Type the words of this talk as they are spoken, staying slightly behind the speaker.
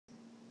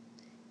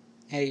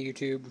Hey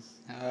YouTube,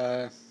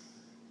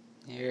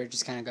 here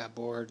just kind of got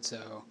bored,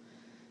 so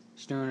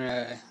just doing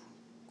a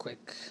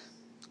quick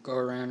go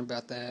around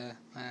about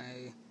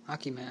my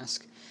hockey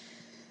mask.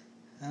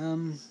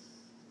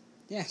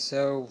 Yeah,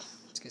 so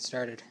let's get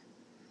started.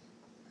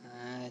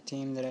 The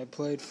team that I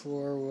played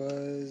for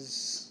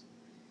was,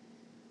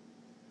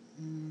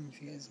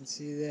 if you guys can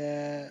see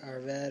that,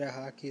 Arvada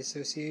Hockey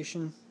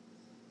Association.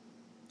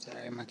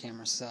 Sorry, my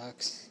camera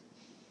sucks.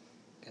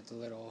 Got the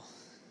little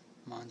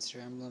monster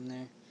emblem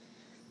there.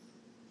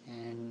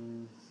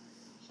 And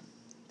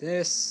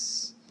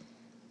this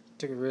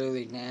took a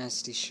really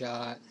nasty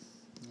shot.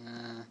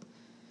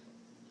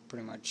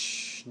 Pretty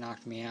much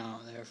knocked me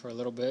out there for a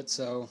little bit,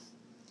 so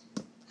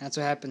that's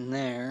what happened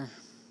there.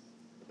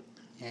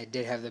 I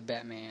did have the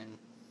Batman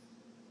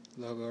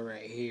logo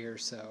right here,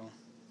 so,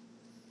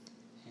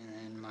 and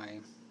then my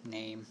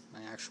name,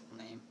 my actual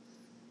name,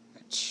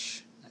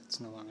 which that's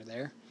no longer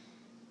there.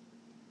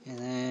 And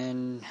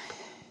then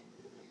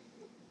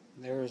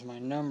there was my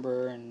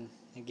number, and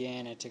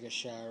again I took a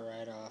shot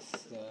right off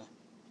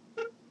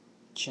the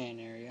chin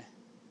area,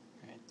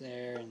 right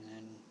there, and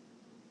then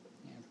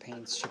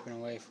paint's chipping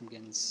away from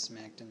getting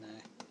smacked in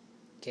the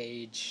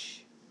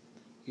cage,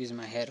 using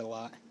my head a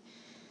lot.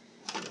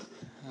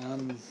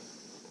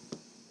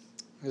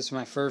 This is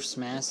my first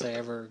mask I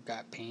ever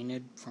got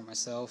painted for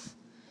myself.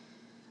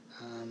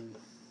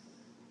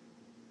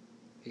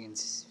 If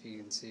you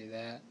can see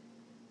that,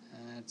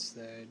 that's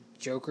the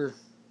Joker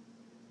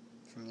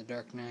from The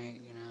Dark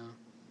Knight.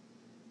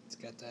 It's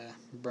got the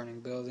burning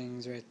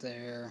buildings right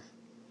there,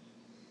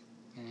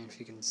 and if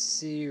you can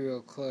see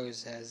real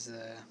close, it has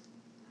the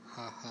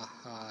ha ha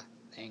ha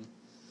thing.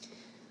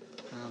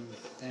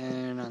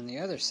 Then on the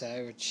other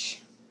side,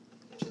 which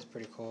is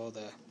pretty cool,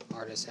 the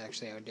artist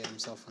actually outdid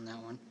himself on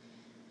that one.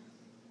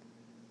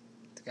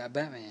 It's got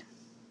Batman.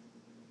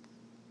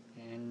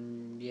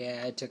 And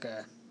yeah, I took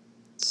a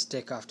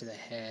stick off to the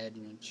head,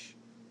 which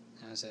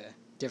that was a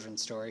different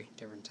story,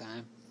 different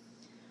time.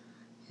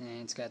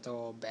 And it's got the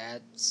old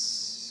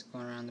bats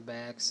going around the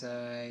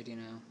backside,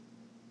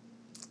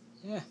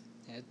 Yeah,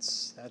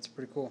 that's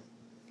pretty cool.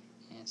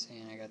 And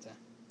seeing I got the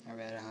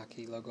Arvada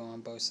Hockey logo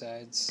on both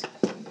sides.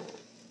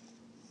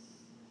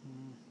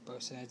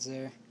 Both sides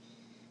there.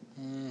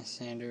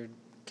 Standard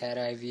cat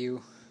eye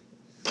view.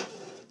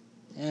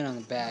 And on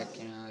the back,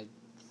 I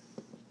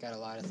got a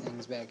lot of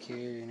things back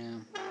here,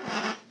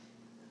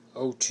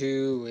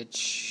 O2,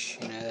 which,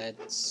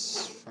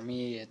 that's, for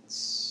me,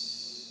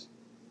 it's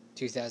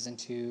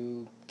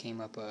 2002,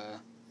 came up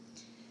a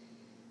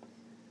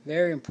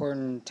very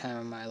important time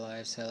in my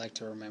life, so I like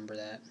to remember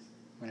that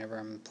whenever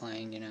I'm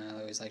playing, I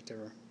always like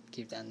to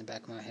keep that in the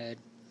back of my head.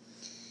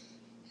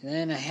 And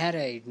then I had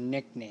a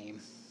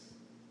nickname,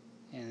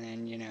 and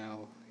then,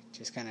 it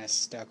just kind of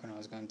stuck when I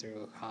was going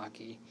through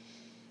hockey.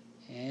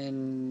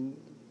 And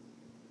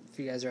if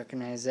you guys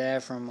recognize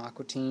that from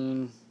Aqua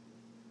Teen,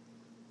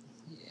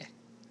 yeah,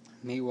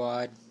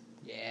 Meatwad,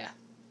 yeah,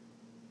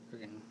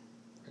 freaking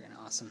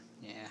awesome,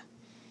 yeah.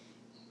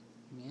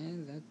 Yeah,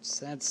 that's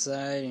that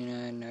side,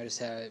 notice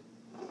how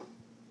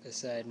this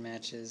side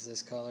matches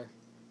this color.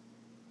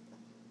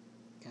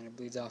 Kind of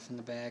bleeds off in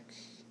the back.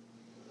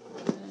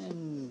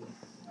 And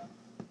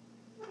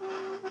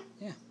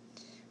yeah,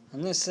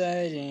 on this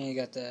side, you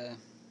got the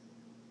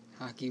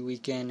Hockey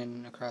Weekend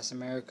and Across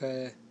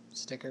America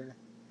sticker.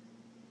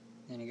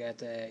 Then you got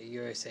the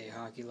USA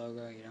Hockey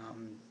logo.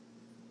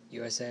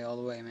 USA all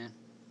the way, man.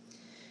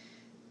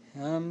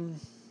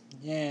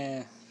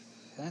 Yeah,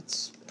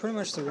 that's pretty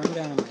much the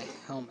rundown of my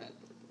helmet.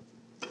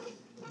 As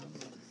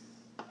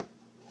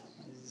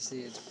you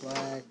see, it's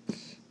black.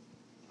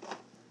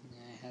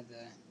 I had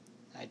the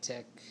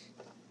iTech.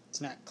 It's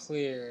not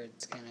clear.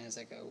 It's kind of has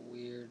like a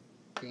weird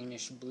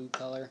greenish blue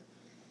color.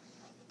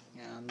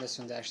 This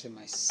one's actually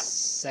my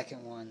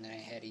second one that I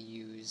had to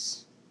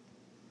use.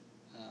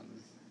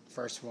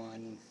 First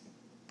one,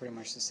 pretty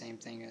much the same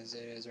thing as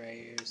it is right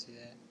here. See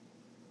that?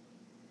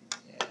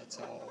 Yeah, it's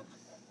all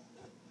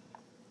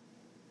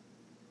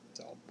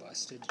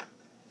busted.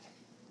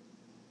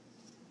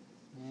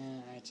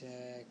 Yeah,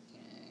 iTech.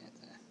 Yeah,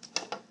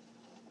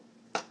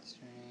 got the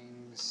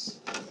strings.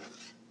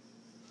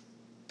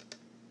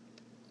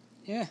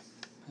 Yeah,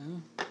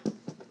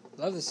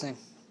 love this thing.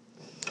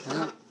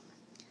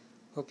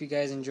 Hope you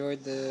guys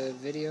enjoyed the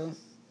video,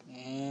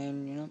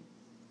 and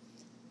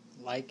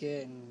like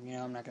it, and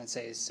I'm not gonna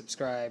say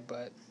subscribe,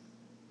 but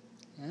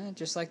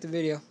just like the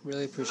video.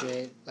 Really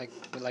appreciate it.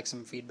 Would like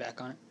some feedback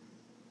on it.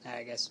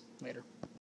 Alright, guys, later.